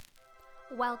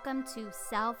Welcome to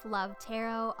Self-Love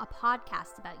Tarot, a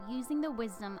podcast about using the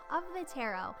wisdom of the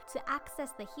tarot to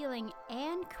access the healing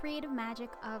and creative magic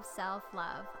of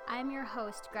self-love. I'm your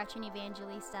host, Gretchen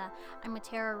Evangelista. I'm a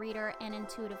tarot reader and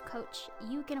intuitive coach.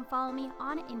 You can follow me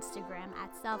on Instagram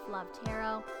at Self-Love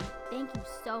Tarot. Thank you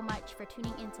so much for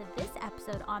tuning into this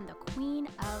episode on the Queen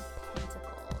of Pentacles.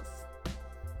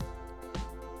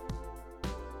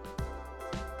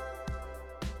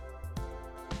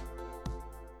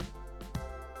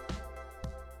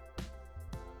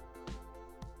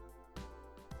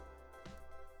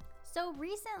 So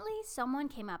recently, someone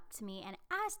came up to me and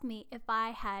asked me if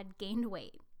I had gained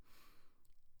weight.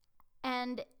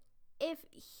 And if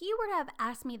he were to have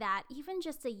asked me that even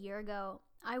just a year ago,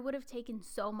 I would have taken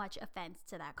so much offense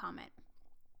to that comment.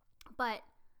 But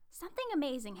something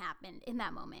amazing happened in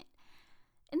that moment.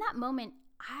 In that moment,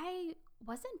 I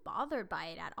wasn't bothered by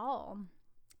it at all.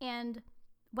 And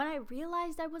when I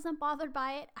realized I wasn't bothered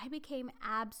by it, I became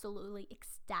absolutely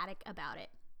ecstatic about it.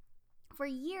 For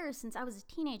years, since I was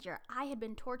a teenager, I had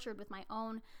been tortured with my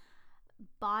own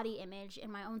body image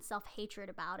and my own self-hatred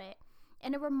about it.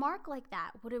 And a remark like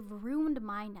that would have ruined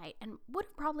my night and would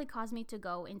have probably caused me to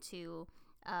go into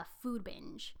a food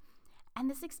binge. And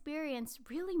this experience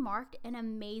really marked an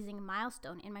amazing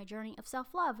milestone in my journey of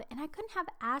self-love. And I couldn't have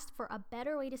asked for a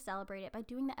better way to celebrate it by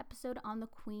doing the episode on the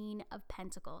Queen of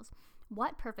Pentacles.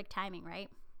 What perfect timing, right?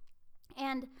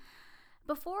 And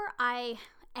before I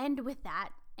end with that,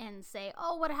 and say,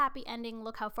 oh, what a happy ending,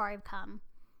 look how far I've come,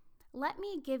 let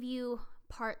me give you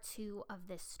part 2 of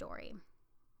this story.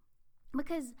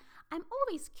 Because I'm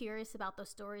always curious about those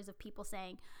stories of people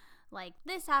saying, like,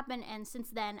 this happened and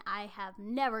since then I have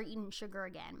never eaten sugar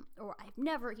again, or I've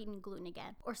never eaten gluten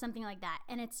again, or something like that.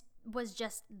 And it was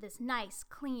just this nice,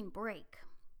 clean break.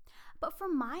 But for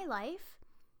my life,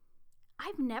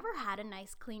 I've never had a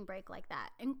nice clean break like that.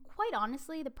 And quite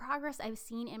honestly, the progress I've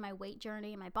seen in my weight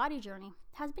journey and my body journey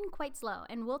has been quite slow.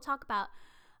 And we'll talk about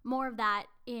more of that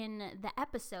in the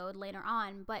episode later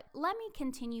on. But let me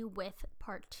continue with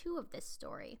part 2 of this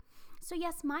story. So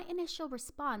yes, my initial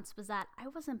response was that I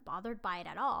wasn't bothered by it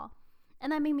at all.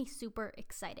 And that made me super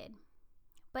excited.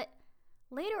 But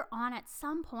later on, at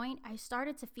some point, I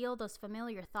started to feel those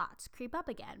familiar thoughts creep up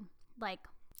again. Like,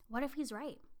 what if he's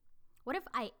right? What if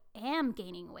I am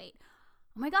gaining weight?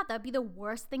 Oh my God, that'd be the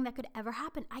worst thing that could ever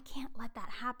happen. I can't let that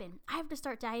happen. I have to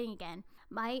start dieting again.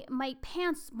 My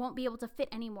pants won't be able to fit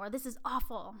anymore. This is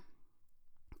awful.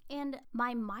 And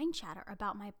my mind chatter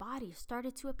about my body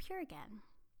started to appear again.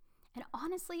 And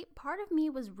honestly, part of me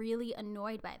was really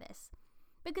annoyed by this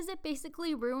because it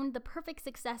basically ruined the perfect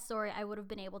success story I would have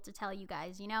been able to tell you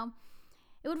guys, you know?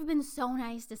 It would have been so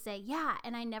nice to say, yeah,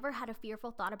 and I never had a fearful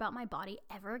thought about my body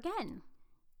ever again.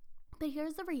 But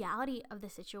here's the reality of the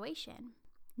situation.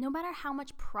 No matter how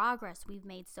much progress we've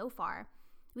made so far,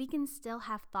 we can still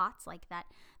have thoughts like that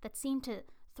seem to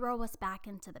throw us back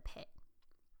into the pit.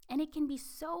 And it can be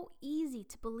so easy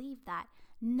to believe that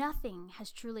nothing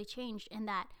has truly changed and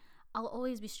that I'll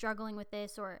always be struggling with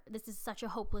this, or this is such a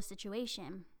hopeless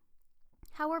situation.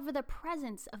 However, the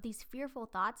presence of these fearful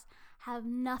thoughts have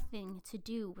nothing to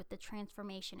do with the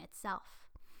transformation itself.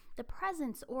 The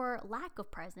presence or lack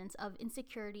of presence of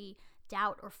insecurity,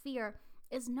 doubt, or fear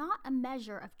is not a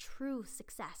measure of true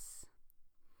success.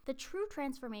 The true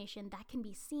transformation that can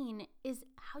be seen is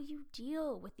how you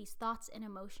deal with these thoughts and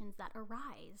emotions that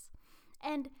arise.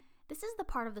 And this is the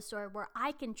part of the story where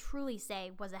I can truly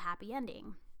say was a happy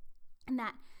ending. And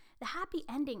that the happy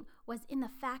ending was in the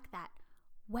fact that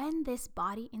when this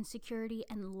body insecurity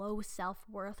and low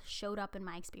self-worth showed up in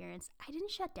my experience, I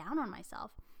didn't shut down on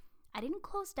myself. I didn't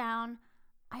close down.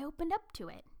 I opened up to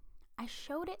it. I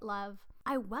showed it love.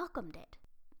 I welcomed it.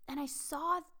 And I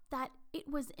saw that it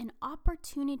was an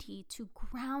opportunity to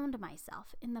ground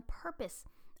myself in the purpose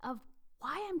of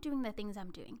why I'm doing the things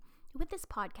I'm doing with this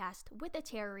podcast, with the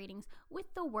tarot readings,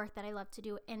 with the work that I love to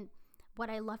do, and what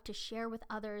I love to share with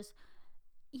others.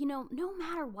 You know, no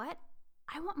matter what,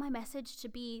 I want my message to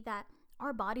be that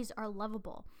our bodies are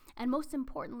lovable. And most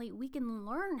importantly, we can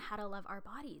learn how to love our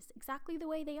bodies exactly the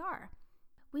way they are.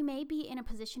 We may be in a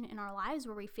position in our lives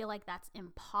where we feel like that's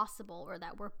impossible or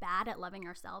that we're bad at loving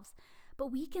ourselves, but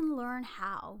we can learn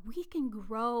how. We can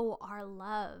grow our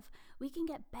love. We can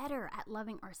get better at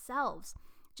loving ourselves.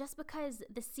 Just because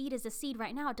the seed is a seed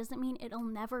right now doesn't mean it'll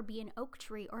never be an oak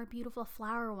tree or a beautiful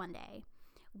flower one day.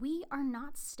 We are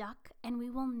not stuck, and we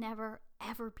will never,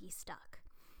 ever be stuck.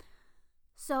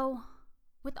 So,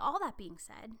 with all that being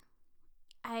said,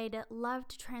 I'd love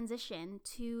to transition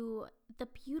to the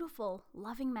beautiful,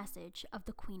 loving message of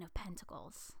the Queen of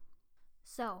Pentacles.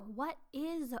 So, what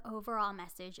is the overall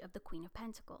message of the Queen of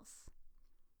Pentacles?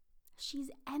 She's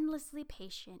endlessly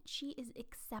patient. She is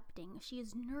accepting. She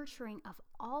is nurturing of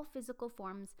all physical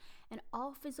forms, and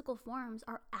all physical forms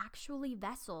are actually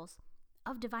vessels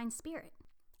of divine spirit.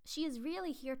 She is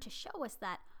really here to show us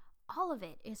that all of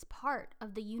it is part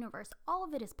of the universe. All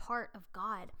of it is part of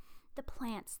God. The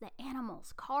plants, the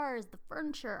animals, cars, the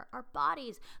furniture, our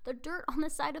bodies, the dirt on the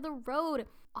side of the road,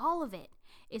 all of it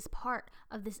is part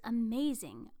of this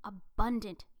amazing,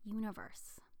 abundant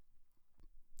universe.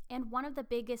 And one of the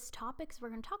biggest topics we're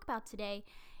going to talk about today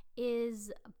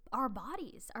is our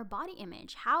bodies, our body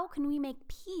image. How can we make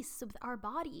peace with our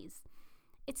bodies?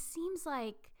 It seems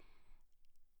like,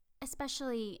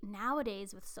 especially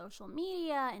nowadays with social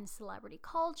media and celebrity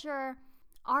culture,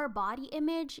 our body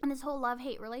image and this whole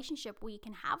love-hate relationship we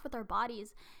can have with our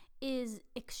bodies is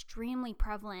extremely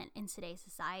prevalent in today's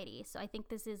society. So I think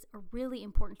this is really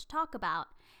important to talk about.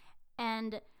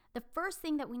 And the first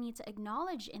thing that we need to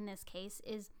acknowledge in this case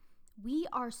is we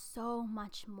are so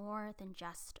much more than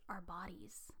just our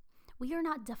bodies. We are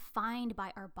not defined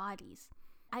by our bodies.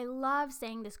 I love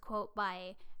saying this quote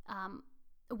by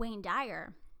Wayne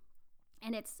Dyer,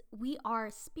 and it's, we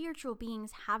are spiritual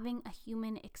beings having a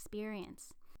human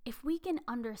experience. If we can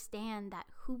understand that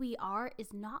who we are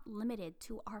is not limited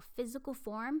to our physical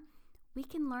form, we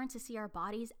can learn to see our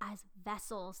bodies as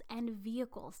vessels and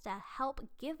vehicles to help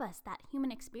give us that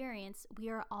human experience we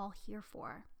are all here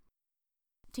for.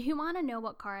 Do you want to know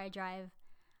what car I drive?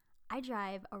 I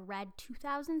drive a red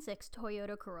 2006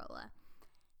 Toyota Corolla.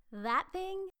 That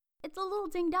thing, it's a little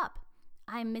dinged up.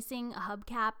 I'm missing a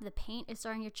hubcap, the paint is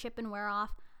starting to chip and wear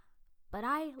off, but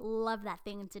I love that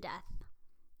thing to death.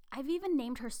 I've even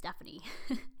named her Stephanie.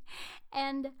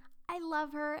 And I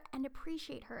love her and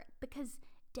appreciate her because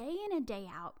day in and day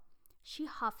out, she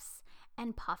huffs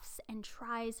and puffs and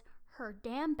tries her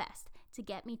damn best to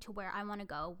get me to where I want to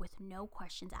go with no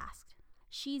questions asked.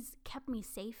 She's kept me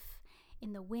safe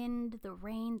in the wind, the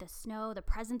rain, the snow, the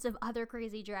presence of other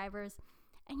crazy drivers.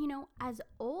 And you know, as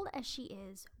old as she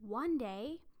is, one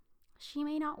day she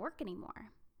may not work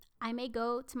anymore. I may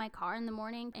go to my car in the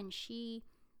morning and she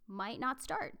might not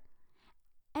start.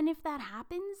 And if that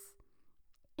happens,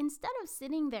 instead of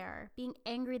sitting there being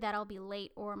angry that I'll be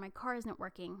late or my car isn't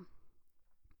working,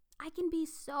 I can be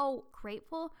so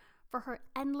grateful for her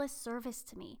endless service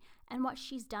to me and what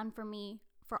she's done for me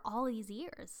for all these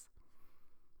years.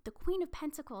 The Queen of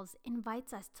Pentacles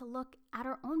invites us to look at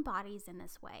our own bodies in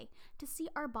this way, to see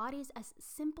our bodies as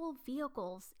simple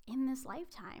vehicles in this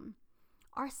lifetime.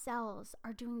 Our cells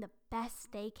are doing the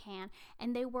best they can,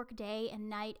 and they work day and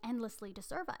night endlessly to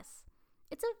serve us.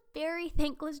 It's a very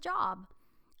thankless job.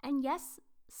 And yes,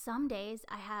 some days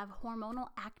I have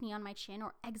hormonal acne on my chin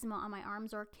or eczema on my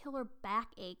arms or a killer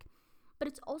backache, but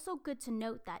it's also good to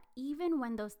note that even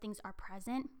when those things are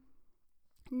present,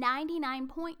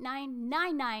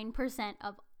 99.999%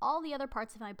 of all the other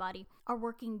parts of my body are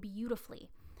working beautifully.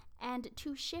 And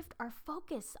to shift our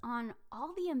focus on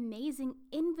all the amazing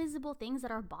invisible things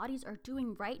that our bodies are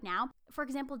doing right now, for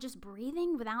example, just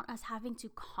breathing without us having to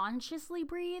consciously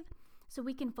breathe so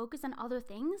we can focus on other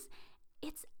things,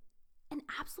 it's an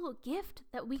absolute gift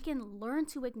that we can learn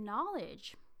to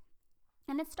acknowledge.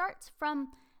 And it starts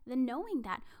from the knowing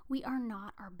that we are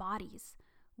not our bodies.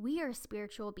 We are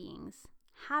spiritual beings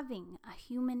having a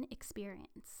human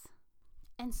experience.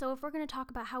 And so if we're going to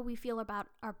talk about how we feel about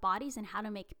our bodies and how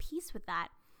to make peace with that,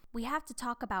 we have to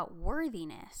talk about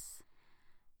worthiness.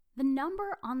 The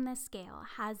number on this scale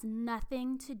has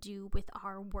nothing to do with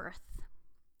our worth.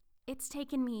 It's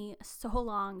taken me so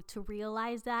long to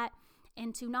realize that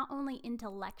and to not only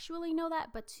intellectually know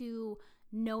that, but to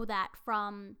know that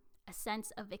from a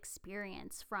sense of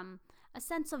experience, from a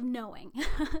sense of knowing,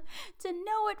 to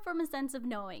know it from a sense of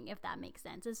knowing, if that makes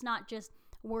sense. It's not just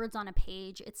words on a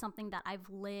page. It's something that I've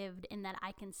lived and that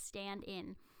I can stand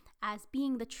in as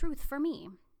being the truth for me.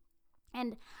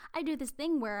 And I do this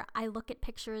thing where I look at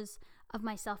pictures of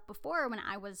myself before when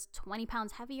I was 20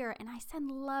 pounds heavier and I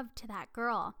send love to that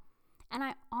girl. And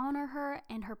I honor her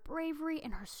and her bravery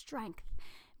and her strength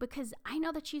because I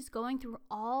know that she's going through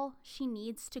all she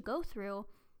needs to go through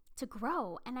to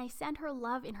grow, and I send her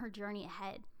love in her journey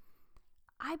ahead.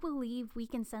 I believe we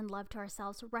can send love to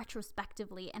ourselves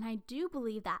retrospectively, and I do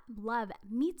believe that love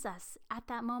meets us at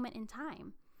that moment in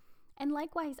time. And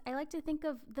likewise, I like to think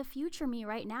of the future me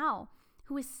right now,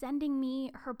 who is sending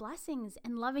me her blessings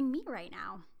and loving me right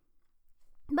now.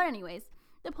 But anyways,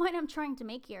 the point I'm trying to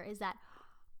make here is that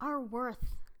our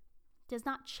worth does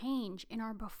not change in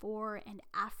our before and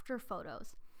after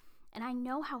photos. And I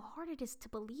know how hard it is to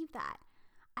believe that.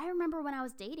 I remember when I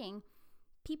was dating,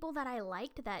 people that I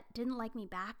liked that didn't like me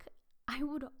back, I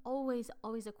would always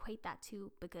equate that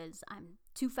to because I'm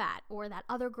too fat, or that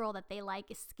other girl that they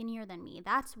like is skinnier than me.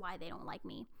 That's why they don't like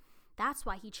me. That's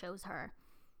why he chose her.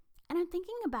 And I'm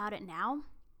thinking about it now,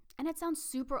 and it sounds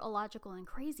super illogical and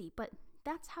crazy, but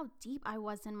that's how deep I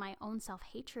was in my own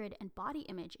self-hatred and body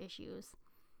image issues.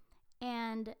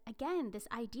 And again, this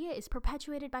idea is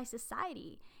perpetuated by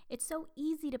society. It's so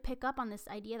easy to pick up on this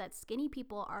idea that skinny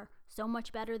people are so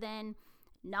much better than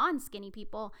non-skinny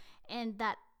people, and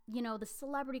that, the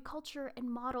celebrity culture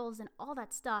and models and all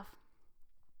that stuff,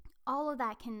 all of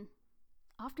that can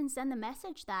often send the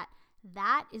message that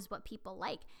that is what people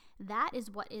like. That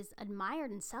is what is admired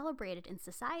and celebrated in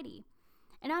society.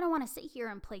 And I don't want to sit here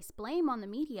and place blame on the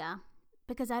media,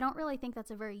 because I don't really think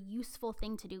that's a very useful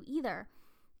thing to do either.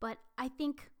 But I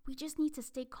think we just need to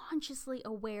stay consciously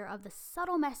aware of the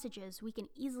subtle messages we can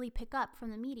easily pick up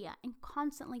from the media and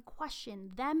constantly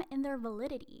question them and their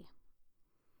validity.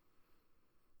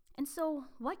 And so,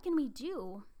 what can we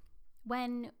do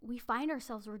when we find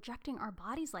ourselves rejecting our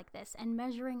bodies like this and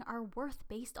measuring our worth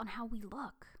based on how we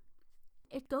look?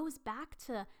 It goes back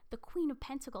to the Queen of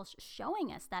Pentacles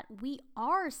showing us that we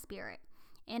are spirit,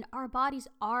 and our bodies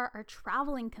are our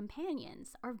traveling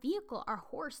companions, our vehicle, our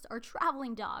horse, our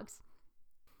traveling dogs.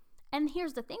 And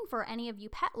here's the thing for any of you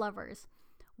pet lovers.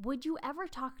 Would you ever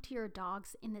talk to your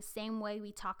dogs in the same way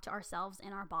we talk to ourselves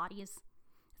and our bodies?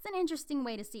 It's an interesting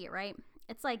way to see it, right?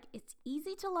 It's like it's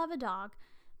easy to love a dog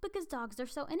because dogs are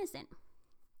so innocent.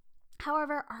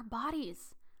 However, our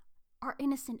bodies are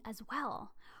innocent as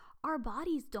well. Our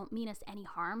bodies don't mean us any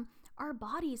harm. Our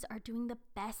bodies are doing the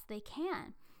best they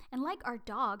can. And like our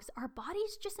dogs, our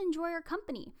bodies just enjoy our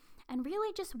company and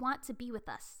really just want to be with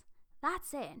us.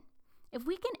 That's it. If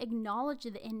we can acknowledge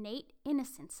the innate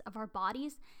innocence of our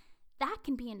bodies, that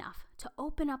can be enough to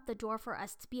open up the door for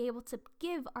us to be able to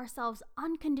give ourselves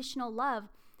unconditional love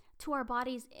to our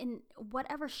bodies in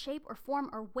whatever shape or form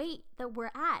or weight that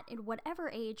we're at, in whatever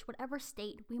age, whatever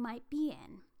state we might be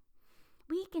in.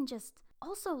 We can just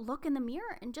also look in the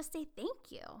mirror and just say thank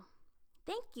you.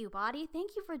 Thank you, body.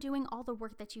 Thank you for doing all the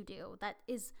work that you do that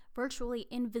is virtually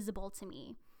invisible to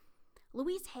me.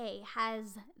 Louise Hay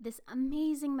has this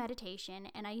amazing meditation,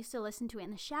 and I used to listen to it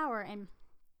in the shower, and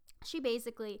she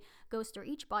basically goes through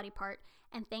each body part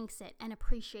and thanks it and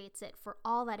appreciates it for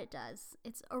all that it does.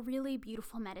 It's a really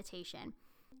beautiful meditation.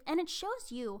 And it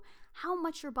shows you how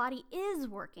much your body is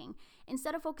working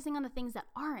instead of focusing on the things that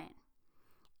aren't.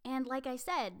 And like I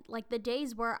said, like the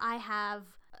days where I have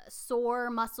sore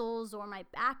muscles or my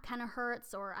back kind of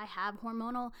hurts or I have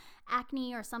hormonal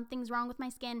acne or something's wrong with my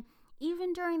skin,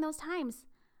 even during those times,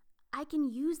 I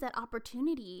can use that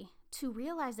opportunity to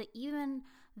realize that even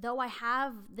though I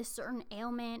have this certain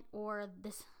ailment or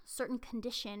this certain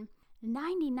condition,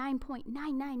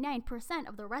 99.999%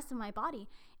 of the rest of my body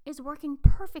is working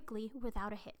perfectly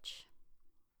without a hitch.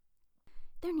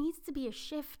 There needs to be a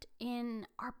shift in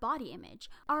our body image.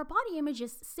 Our body image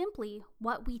is simply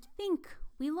what we think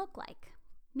we look like,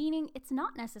 meaning it's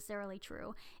not necessarily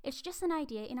true. It's just an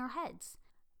idea in our heads.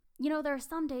 There are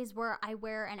some days where I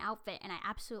wear an outfit and I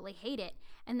absolutely hate it,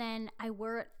 and then I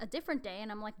wear it a different day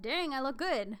and I'm like, dang, I look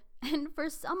good. And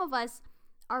for some of us,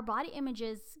 our body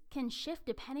images can shift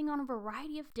depending on a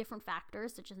variety of different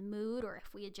factors, such as mood or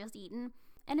if we had just eaten.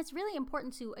 And it's really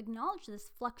important to acknowledge this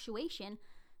fluctuation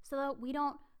so that we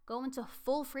don't go into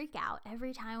full freak out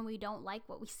every time we don't like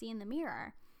what we see in the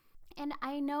mirror. And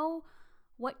I know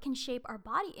what can shape our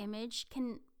body image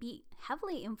can be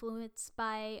heavily influenced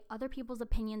by other people's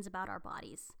opinions about our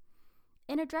bodies.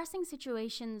 In addressing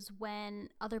situations when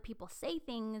other people say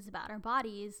things about our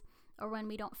bodies, or when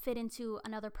we don't fit into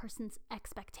another person's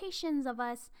expectations of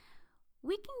us,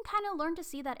 we can kind of learn to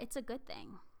see that it's a good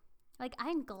thing. Like,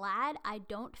 I'm glad I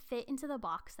don't fit into the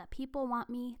box that people want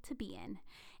me to be in.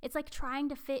 It's like trying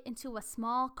to fit into a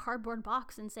small cardboard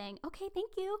box and saying, okay,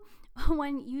 thank you,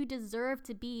 when you deserve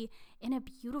to be in a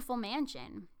beautiful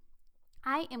mansion.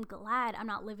 I am glad I'm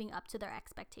not living up to their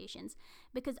expectations,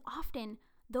 because often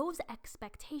those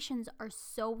expectations are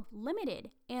so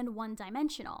limited and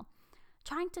one-dimensional.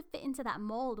 Trying to fit into that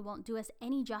mold won't do us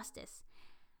any justice.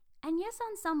 And yes,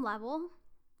 on some level,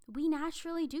 we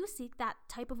naturally do seek that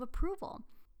type of approval.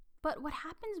 But what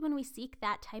happens when we seek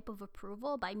that type of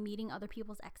approval by meeting other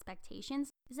people's expectations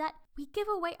is that we give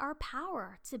away our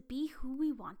power to be who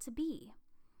we want to be.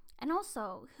 And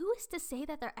also, who is to say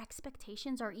that their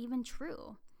expectations are even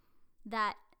true?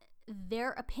 That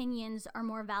their opinions are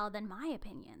more valid than my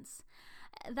opinions?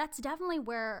 That's definitely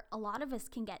where a lot of us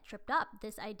can get tripped up,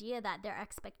 this idea that their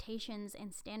expectations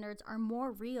and standards are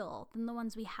more real than the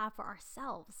ones we have for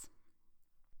ourselves.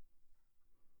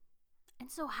 And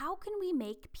so how can we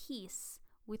make peace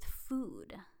with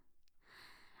food?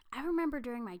 I remember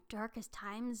during my darkest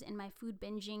times in my food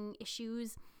binging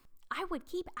issues, I would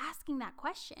keep asking that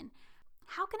question.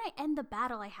 How can I end the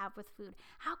battle I have with food?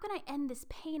 How can I end this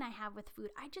pain I have with food?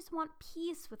 I just want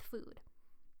peace with food.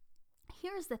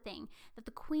 Here's the thing that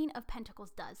the Queen of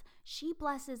Pentacles does. She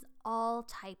blesses all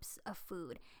types of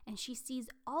food, and she sees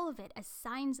all of it as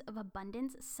signs of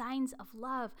abundance, signs of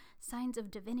love, signs of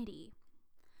divinity.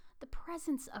 The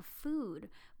presence of food,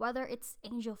 whether it's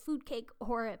angel food cake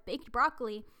or baked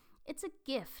broccoli, it's a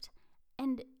gift,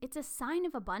 and it's a sign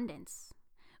of abundance.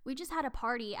 We just had a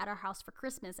party at our house for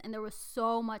Christmas, and there was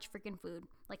so much freaking food,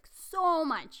 like so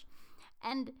much.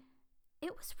 And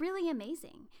it was really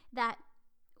amazing that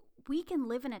we can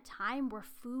live in a time where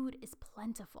food is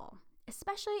plentiful,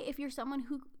 especially if you're someone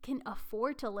who can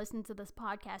afford to listen to this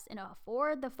podcast and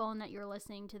afford the phone that you're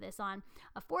listening to this on,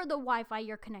 afford the Wi-Fi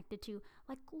you're connected to.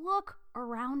 Like, look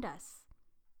around us.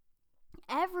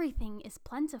 Everything is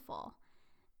plentiful,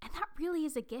 and that really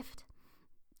is a gift.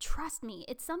 Trust me,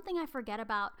 it's something I forget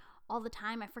about all the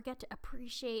time. I forget to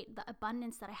appreciate the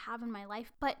abundance that I have in my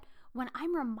life, but when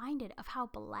I'm reminded of how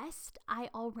blessed I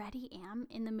already am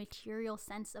in the material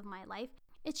sense of my life,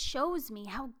 it shows me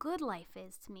how good life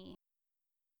is to me.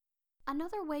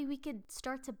 Another way we could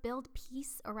start to build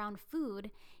peace around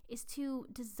food is to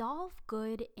dissolve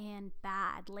good and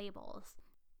bad labels.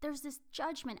 There's this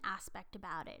judgment aspect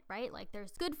about it, right? Like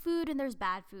there's good food and there's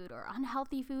bad food, or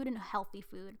unhealthy food and healthy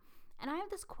food. And I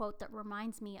have this quote that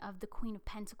reminds me of the Queen of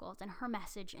Pentacles and her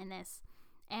message in this.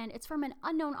 And it's from an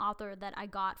unknown author that I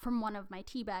got from one of my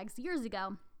tea bags years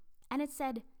ago. And it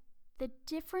said, "The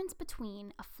difference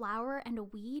between a flower and a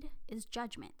weed is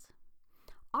judgment.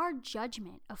 Our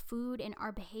judgment of food and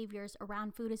our behaviors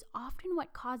around food is often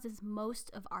what causes most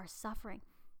of our suffering,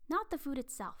 not the food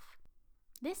itself."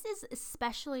 This is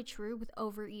especially true with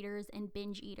overeaters and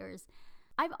binge eaters.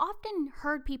 I've often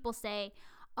heard people say,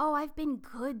 "Oh, I've been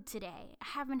good today. I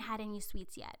haven't had any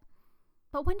sweets yet."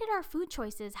 But when did our food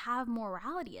choices have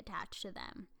morality attached to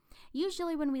them?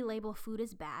 Usually when we label food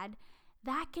as bad,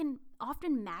 that can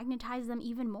often magnetize them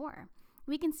even more.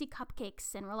 We can see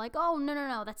cupcakes and we're like, "Oh,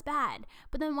 no, that's bad."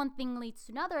 But then one thing leads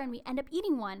to another and we end up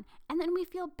eating one. And then we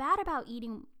feel bad about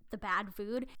eating the bad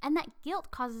food. And that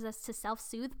guilt causes us to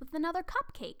self-soothe with another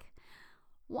cupcake.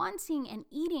 Wanting and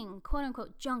eating quote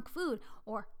unquote junk food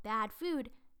or bad food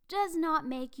does not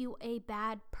make you a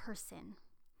bad person.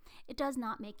 It does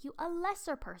not make you a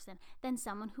lesser person than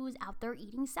someone who is out there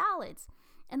eating salads.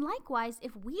 And likewise,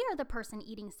 if we are the person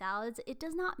eating salads, it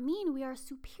does not mean we are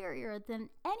superior than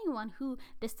anyone who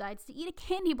decides to eat a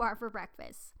candy bar for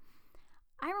breakfast.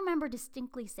 I remember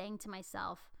distinctly saying to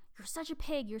myself, "You're such a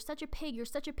pig, you're such a pig, you're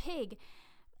such a pig,"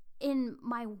 in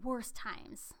my worst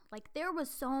times. Like, there was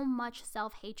so much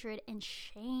self-hatred and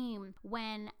shame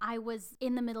when I was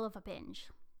in the middle of a binge.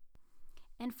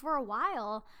 And for a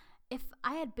while, if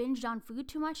I had binged on food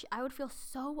too much, I would feel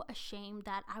so ashamed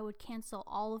that I would cancel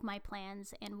all of my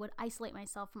plans and would isolate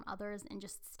myself from others and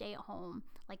just stay at home.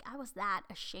 Like, I was that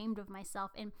ashamed of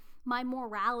myself, and my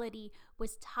morality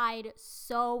was tied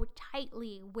so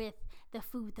tightly with the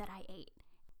food that I ate.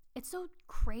 It's so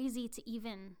crazy to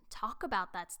even talk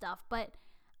about that stuff, but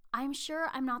I'm sure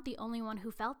I'm not the only one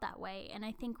who felt that way. And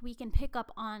I think we can pick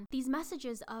up on these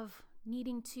messages of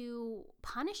needing to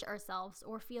punish ourselves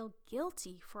or feel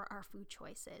guilty for our food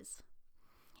choices.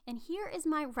 And here is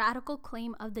my radical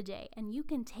claim of the day, and you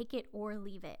can take it or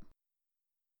leave it.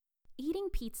 Eating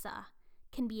pizza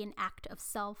can be an act of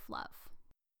self-love.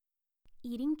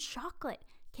 Eating chocolate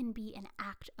can be an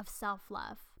act of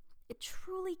self-love. It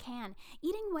truly can.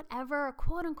 Eating whatever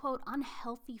quote-unquote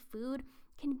unhealthy food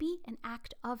can be an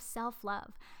act of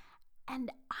self-love.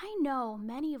 And I know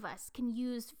many of us can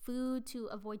use food to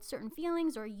avoid certain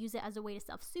feelings or use it as a way to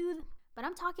self-soothe, but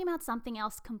I'm talking about something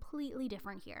else completely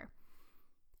different here.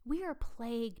 We are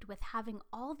plagued with having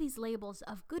all these labels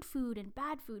of good food and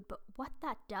bad food, but what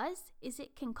that does is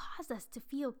it can cause us to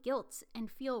feel guilt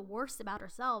and feel worse about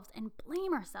ourselves and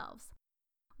blame ourselves.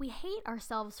 We hate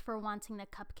ourselves for wanting the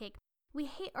cupcake. We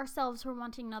hate ourselves for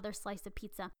wanting another slice of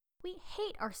pizza. We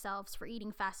hate ourselves for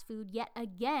eating fast food yet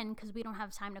again because we don't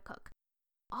have time to cook.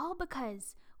 All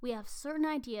because we have certain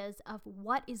ideas of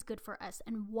what is good for us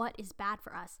and what is bad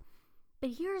for us.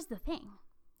 But here's the thing.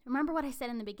 Remember what I said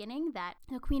in the beginning, that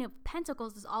the Queen of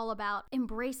Pentacles is all about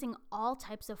embracing all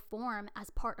types of form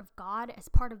as part of God, as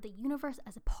part of the universe,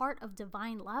 as a part of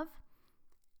divine love?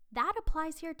 That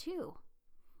applies here too.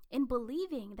 In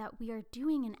believing that we are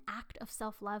doing an act of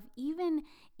self-love, even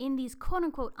in these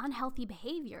quote-unquote unhealthy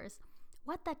behaviors,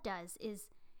 what that does is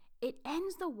it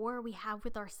ends the war we have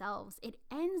with ourselves. It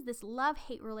ends this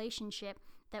love-hate relationship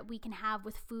that we can have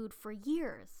with food for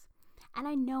years. And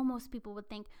I know most people would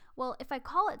think, well, if I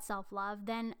call it self-love,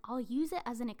 then I'll use it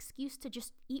as an excuse to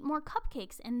just eat more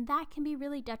cupcakes, and that can be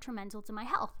really detrimental to my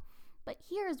health. But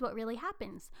here's what really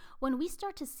happens. When we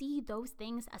start to see those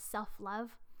things as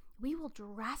self-love, we will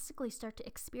drastically start to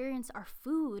experience our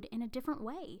food in a different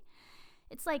way.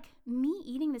 It's like me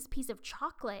eating this piece of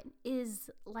chocolate is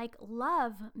like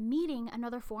love meeting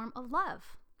another form of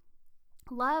love.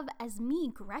 Love as me,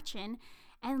 Gretchen,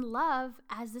 and love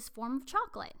as this form of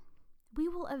chocolate. We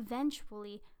will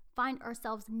eventually find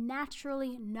ourselves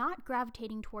naturally not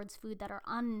gravitating towards food that are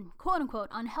quote unquote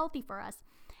unhealthy for us.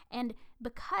 And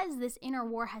because this inner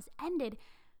war has ended,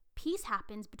 peace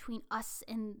happens between us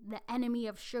and the enemy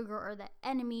of sugar or the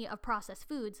enemy of processed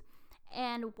foods.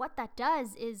 And what that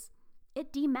does is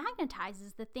it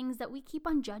demagnetizes the things that we keep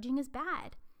on judging as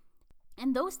bad.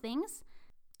 And those things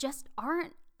just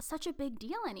aren't such a big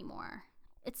deal anymore.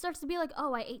 It starts to be like,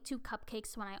 oh, I ate 2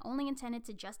 cupcakes when I only intended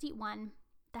to just eat 1.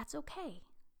 That's okay.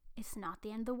 It's not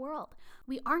the end of the world.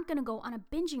 We aren't going to go on a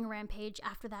binging rampage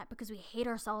after that because we hate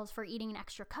ourselves for eating an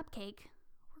extra cupcake.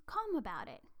 We're calm about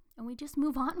it, and we just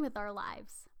move on with our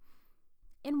lives.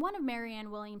 In one of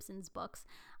Marianne Williamson's books,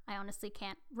 I honestly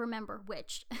can't remember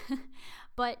which,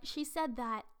 but she said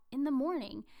that in the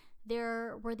morning,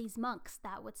 there were these monks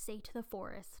that would say to the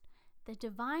forest, "The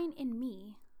divine in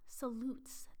me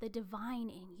salutes the divine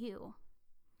in you."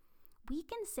 We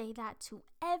can say that to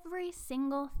every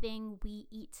single thing we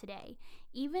eat today,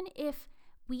 even if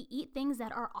we eat things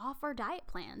that are off our diet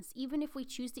plans, even if we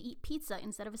choose to eat pizza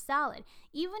instead of a salad,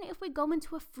 even if we go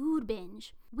into a food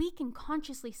binge, we can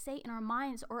consciously say in our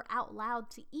minds or out loud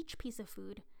to each piece of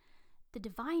food, "The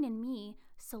divine in me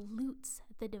salutes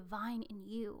the divine in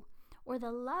you," or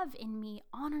 "The love in me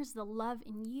honors the love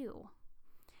in you."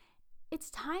 It's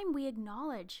time we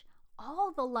acknowledge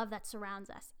all the love that surrounds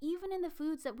us, even in the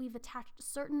foods that we've attached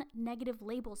certain negative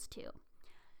labels to.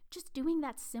 Just doing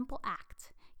that simple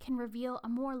act can reveal a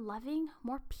more loving,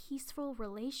 more peaceful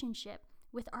relationship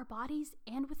with our bodies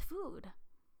and with food.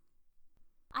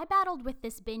 I battled with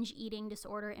this binge eating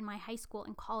disorder in my high school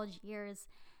and college years,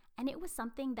 and it was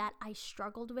something that I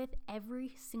struggled with every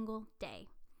single day.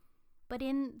 But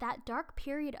in that dark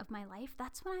period of my life,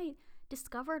 that's when I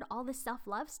discovered all this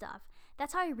self-love stuff.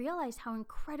 That's how I realized how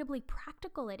incredibly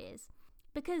practical it is.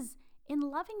 Because in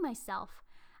loving myself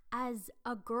as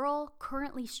a girl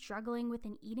currently struggling with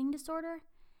an eating disorder,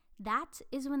 that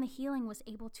is when the healing was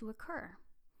able to occur.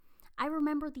 I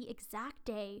remember the exact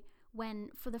day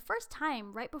when, for the first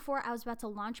time, right before I was about to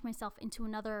launch myself into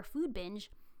another food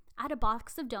binge, I had a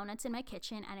box of donuts in my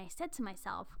kitchen, and I said to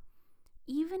myself,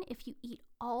 even if you eat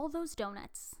all those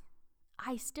donuts,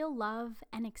 I still love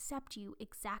and accept you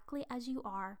exactly as you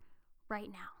are right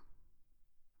now.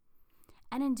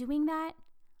 And in doing that,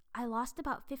 I lost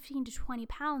about 15 to 20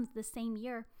 pounds the same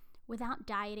year without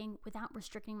dieting, without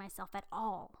restricting myself at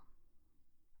all.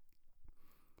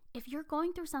 If you're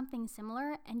going through something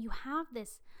similar and you have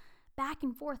this back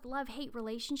and forth love-hate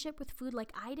relationship with food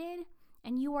like I did,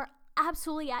 and you are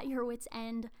absolutely at your wit's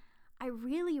end, I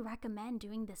really recommend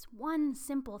doing this one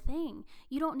simple thing.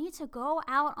 You don't need to go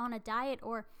out on a diet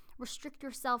or restrict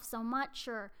yourself so much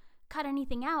or cut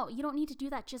anything out. You don't need to do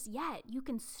that just yet. You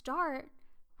can start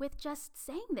with just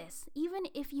saying this. Even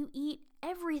if you eat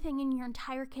everything in your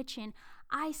entire kitchen,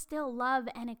 I still love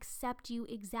and accept you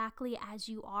exactly as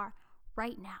you are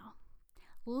right now.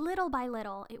 Little by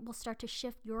little, it will start to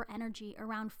shift your energy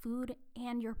around food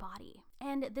and your body.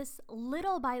 And this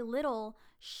little by little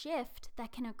shift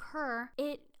that can occur,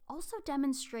 it also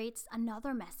demonstrates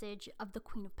another message of the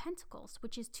Queen of Pentacles,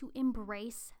 which is to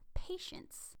embrace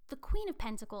patience. The Queen of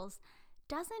Pentacles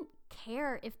doesn't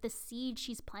care if the seed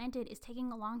she's planted is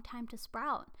taking a long time to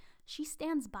sprout. She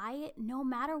stands by it no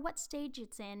matter what stage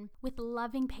it's in with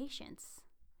loving patience.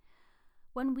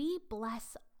 When we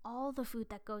bless all the food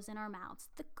that goes in our mouths,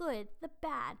 the good, the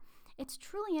bad, it's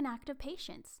truly an act of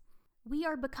patience. We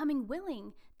are becoming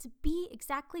willing to be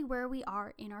exactly where we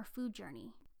are in our food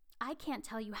journey. I can't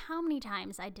tell you how many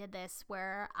times I did this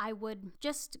where I would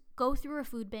just go through a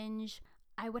food binge.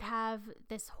 I would have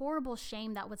this horrible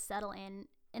shame that would settle in,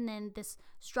 and then this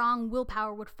strong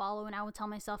willpower would follow, and I would tell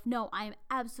myself, no, I am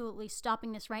absolutely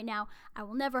stopping this right now. I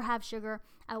will never have sugar.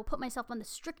 I will put myself on the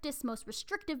strictest, most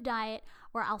restrictive diet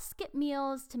where I'll skip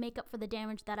meals to make up for the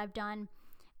damage that I've done.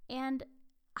 And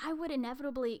I would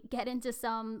inevitably get into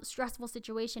some stressful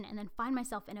situation and then find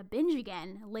myself in a binge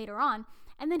again later on,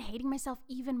 and then hating myself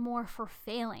even more for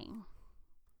failing.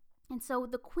 And so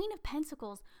the Queen of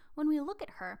Pentacles, when we look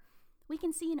at her, we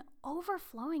can see an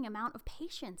overflowing amount of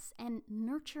patience and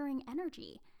nurturing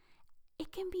energy.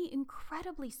 It can be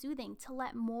incredibly soothing to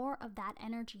let more of that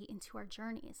energy into our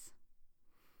journeys.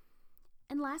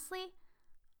 And lastly,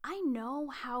 I know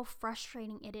how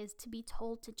frustrating it is to be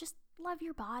told to just love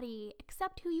your body,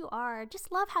 accept who you are,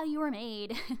 just love how you were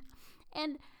made,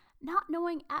 and not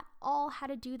knowing at all how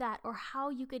to do that or how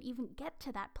you could even get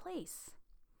to that place.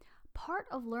 Part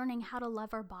of learning how to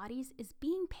love our bodies is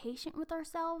being patient with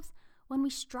ourselves when we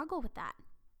struggle with that.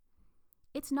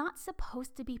 It's not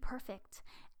supposed to be perfect.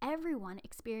 Everyone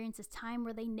experiences time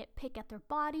where they nitpick at their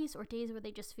bodies or days where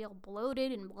they just feel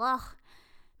bloated and blah.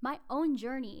 My own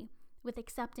journey with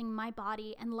accepting my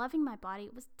body and loving my body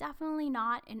was definitely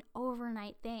not an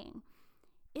overnight thing.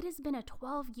 It has been a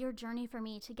 12-year journey for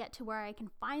me to get to where I can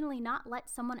finally not let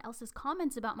someone else's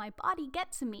comments about my body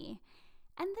get to me.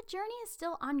 And the journey is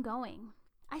still ongoing.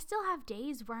 I still have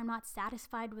days where I'm not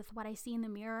satisfied with what I see in the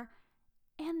mirror,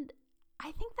 and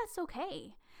I think that's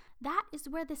okay. That is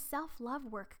where the self-love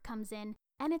work comes in,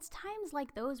 and it's times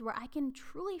like those where I can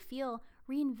truly feel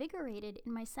reinvigorated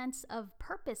in my sense of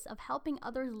purpose of helping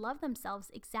others love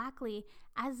themselves exactly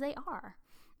as they are.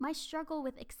 My struggle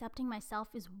with accepting myself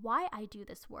is why I do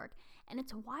this work, and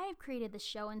it's why I've created this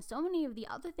show and so many of the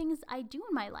other things I do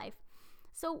in my life.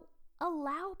 So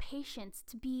allow patience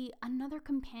to be another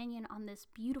companion on this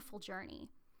beautiful journey.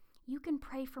 You can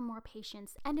pray for more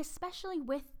patience, and especially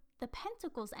with the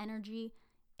Pentacles energy,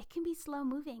 it can be slow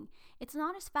moving. It's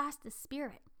not as fast as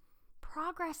Spirit.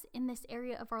 Progress in this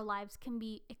area of our lives can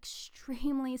be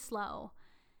extremely slow.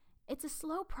 It's a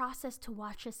slow process to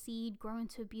watch a seed grow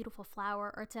into a beautiful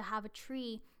flower or to have a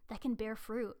tree that can bear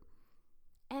fruit.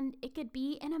 And it could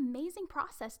be an amazing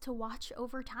process to watch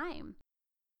over time.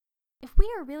 If we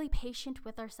are really patient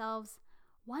with ourselves,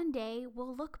 one day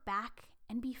we'll look back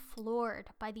and be floored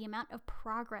by the amount of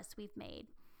progress we've made.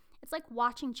 It's like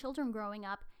watching children growing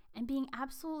up and being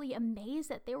absolutely amazed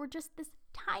that they were just this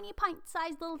tiny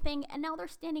pint-sized little thing, and now they're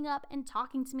standing up and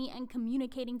talking to me and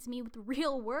communicating to me with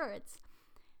real words.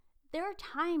 There are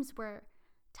times where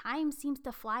time seems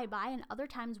to fly by and other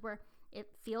times where it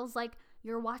feels like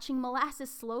you're watching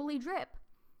molasses slowly drip.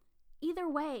 Either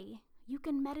way, you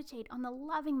can meditate on the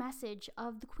loving message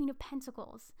of the Queen of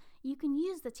Pentacles. You can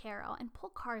use the tarot and pull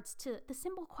cards to the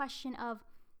simple question of,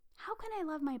 how can I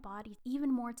love my body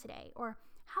even more today? Or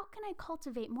how can I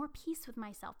cultivate more peace with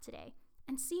myself today?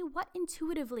 And see what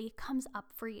intuitively comes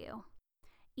up for you.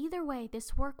 Either way,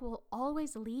 this work will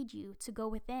always lead you to go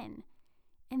within.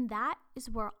 And that is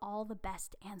where all the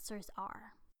best answers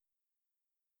are.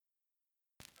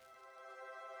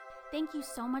 Thank you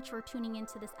so much for tuning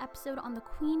into this episode on the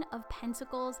Queen of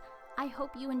Pentacles. I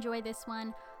hope you enjoy this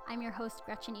one. I'm your host,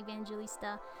 Gretchen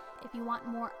Evangelista. If you want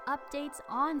more updates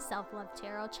on Self-Love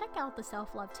Tarot, check out the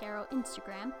Self-Love Tarot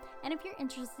Instagram. And if you're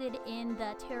interested in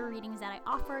the tarot readings that I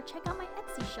offer, check out my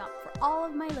Etsy shop for all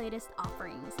of my latest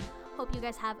offerings. Hope you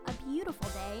guys have a beautiful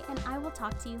day, and I will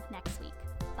talk to you next week.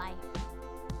 Bye.